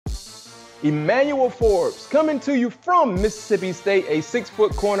Emmanuel Forbes, coming to you from Mississippi State, a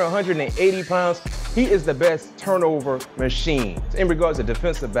 6-foot corner, 180 pounds. He is the best turnover machine in regards to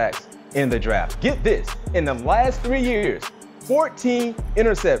defensive backs in the draft. Get this, in the last 3 years, 14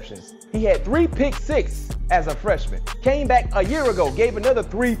 interceptions. He had 3 pick six as a freshman. Came back a year ago, gave another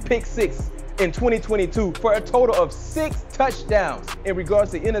 3 pick six in 2022 for a total of 6 touchdowns. In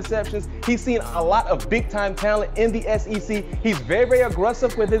regards to interceptions, he's seen a lot of big-time talent in the SEC. He's very, very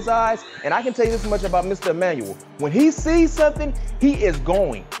aggressive with his eyes, and I can tell you this much about Mr. Emmanuel. When he sees something, he is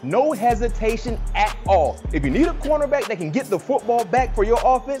going. No hesitation at all. If you need a cornerback that can get the football back for your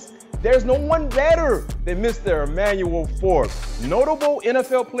offense, there's no one better than Mr. Emmanuel Forbes. Notable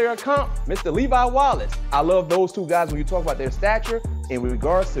NFL player comp, Mr. Levi Wallace. I love those two guys when you talk about their stature. In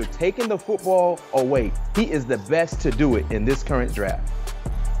regards to taking the football away, he is the best to do it in this current draft.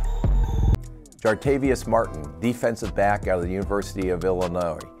 Jartavius Martin, defensive back out of the University of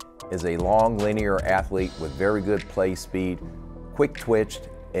Illinois, is a long linear athlete with very good play speed, quick twitched,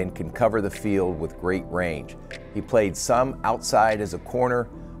 and can cover the field with great range. He played some outside as a corner.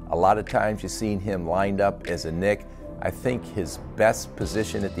 A lot of times you've seen him lined up as a nick. I think his best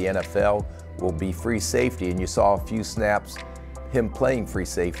position at the NFL will be free safety, and you saw a few snaps him playing free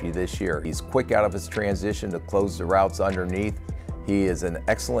safety this year. He's quick out of his transition to close the routes underneath. He is an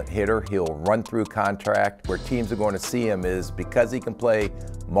excellent hitter. He'll run through contact. Where teams are going to see him is because he can play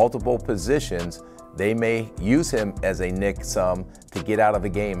multiple positions, they may use him as a nick some to get out of a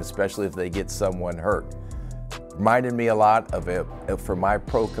game, especially if they get someone hurt. Reminded me a lot of, for my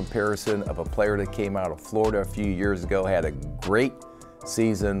pro comparison, of a player that came out of Florida a few years ago, had a great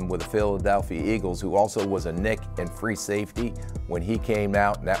season with the Philadelphia Eagles, who also was a nick and free safety when he came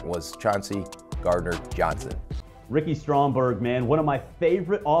out, and that was Chauncey Gardner-Johnson. Ricky Stromberg, man, one of my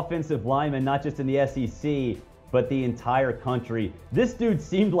favorite offensive linemen, not just in the SEC, but the entire country. This dude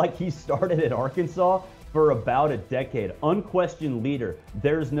seemed like he started at Arkansas for about a decade. Unquestioned leader,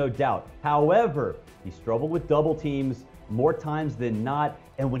 there's no doubt. However, he struggled with double teams more times than not,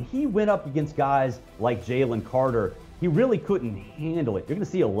 and when he went up against guys like Jalen Carter, he really couldn't handle it. You're going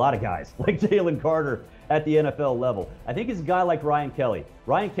to see a lot of guys like Jalen Carter at the NFL level. I think it's a guy like Ryan Kelly.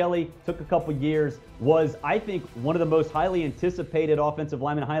 Ryan Kelly took a couple years, was, I think, one of the most highly anticipated offensive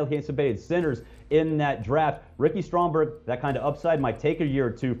linemen, highly anticipated centers in that draft. Ricky Stromberg, that kind of upside might take a year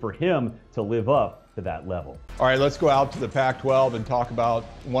or two for him to live up to that level. All right, let's go out to the Pac-12 and talk about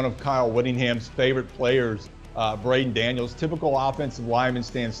one of Kyle Whittingham's favorite players, Braden Daniels. Typical offensive lineman,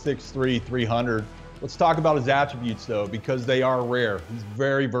 stands 6'3", 300. Let's talk about his attributes, though, because they are rare. He's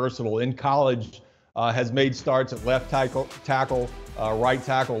very versatile. In college, has made starts at left tackle, right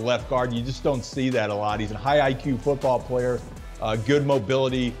tackle, left guard. You just don't see that a lot. He's a high IQ football player, good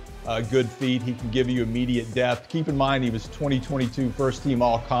mobility, good feet. He can give you immediate depth. Keep in mind, he was 2022 first-team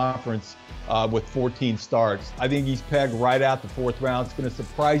all-conference with 14 starts. I think he's pegged right out the 4th round. It's going to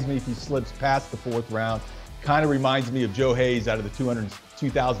surprise me if he slips past the 4th round. Kind of reminds me of Joe Hayes out of the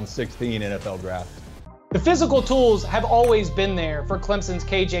 2016 NFL draft. The physical tools have always been there for Clemson's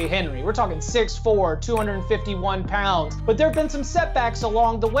KJ Henry. We're talking 6'4", 251 pounds, but there have been some setbacks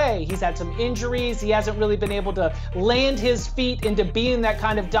along the way. He's had some injuries. He hasn't really been able to land his feet into being that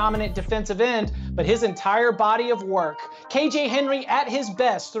kind of dominant defensive end, but his entire body of work, KJ Henry at his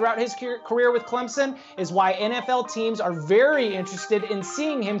best throughout his career with Clemson, is why NFL teams are very interested in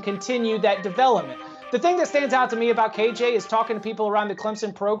seeing him continue that development. The thing that stands out to me about KJ is talking to people around the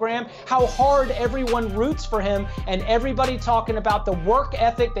Clemson program, how hard everyone roots for him, and everybody talking about the work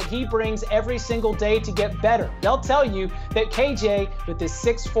ethic that he brings every single day to get better. They'll tell you that KJ, with his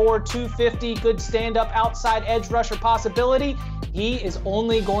 6'4", 250, good stand-up outside edge rusher possibility, he is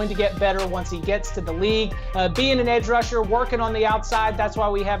only going to get better once he gets to the league. Being an edge rusher, working on the outside, that's why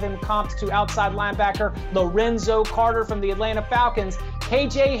we have him comped to outside linebacker Lorenzo Carter from the Atlanta Falcons.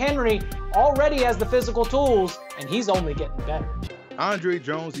 KJ Henry already has the physical tools, and he's only getting better. Andre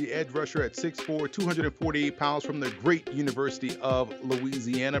Jones, the edge rusher at 6'4", 248 pounds from the great University of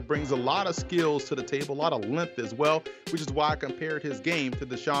Louisiana, brings a lot of skills to the table, a lot of length as well, which is why I compared his game to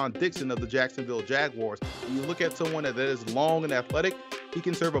Deshaun Dixon of the Jacksonville Jaguars. When you look at someone that is long and athletic, he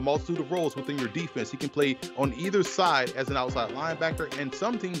can serve a multitude of roles within your defense. He can play on either side as an outside linebacker, and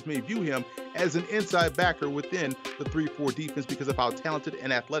some teams may view him as an inside backer within the 3-4 defense because of how talented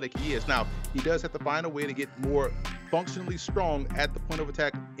and athletic he is. Now, he does have to find a way to get more functionally strong at the point of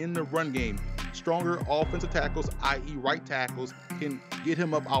attack in the run game. Stronger offensive tackles, i.e. right tackles, can get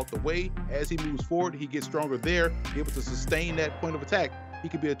him up out the way. As he moves forward, he gets stronger there, be able to sustain that point of attack. He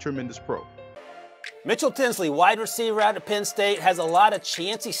could be a tremendous pro. Mitchell Tinsley, wide receiver out of Penn State, has a lot of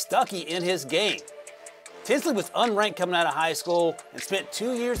Chancey Stuckey in his game. Tinsley was unranked coming out of high school and spent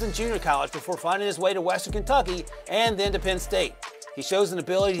 2 years in junior college before finding his way to Western Kentucky and then to Penn State. He shows an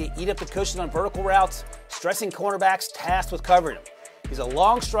ability to eat up the cushion on vertical routes, stressing cornerbacks tasked with covering him. He's a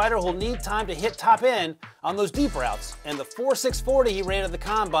long strider who'll need time to hit top end on those deep routes, and the 4.6 40 he ran at the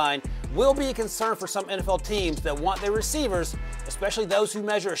Combine will be a concern for some NFL teams that want their receivers, especially those who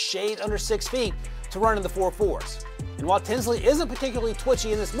measure a shade under 6 feet, to run in the 4.4s. And while Tinsley isn't particularly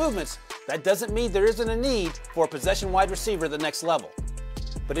twitchy in his movements, that doesn't mean there isn't a need for a possession wide receiver at the next level.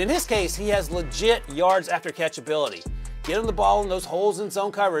 But in his case, he has legit yards after catch ability. Get him the ball in those holes in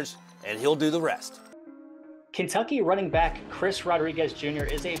zone coverage, and he'll do the rest. Kentucky running back Chris Rodriguez Jr.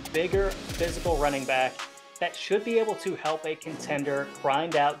 is a bigger, physical running back that should be able to help a contender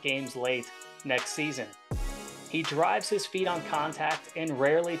grind out games late next season. He drives his feet on contact and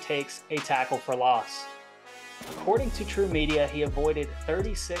rarely takes a tackle for loss. According to True Media, he avoided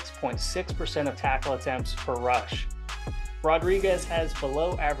 36.6% of tackle attempts per rush. Rodriguez has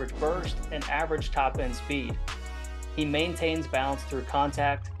below average burst and average top end speed. He maintains balance through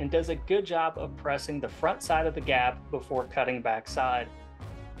contact and does a good job of pressing the front side of the gap before cutting backside.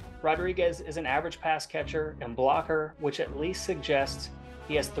 Rodriguez is an average pass catcher and blocker, which at least suggests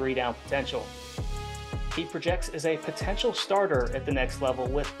he has 3-down potential. He projects as a potential starter at the next level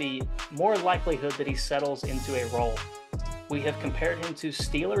with the more likelihood that he settles into a role. We have compared him to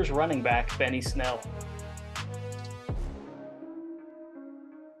Steelers running back Benny Snell.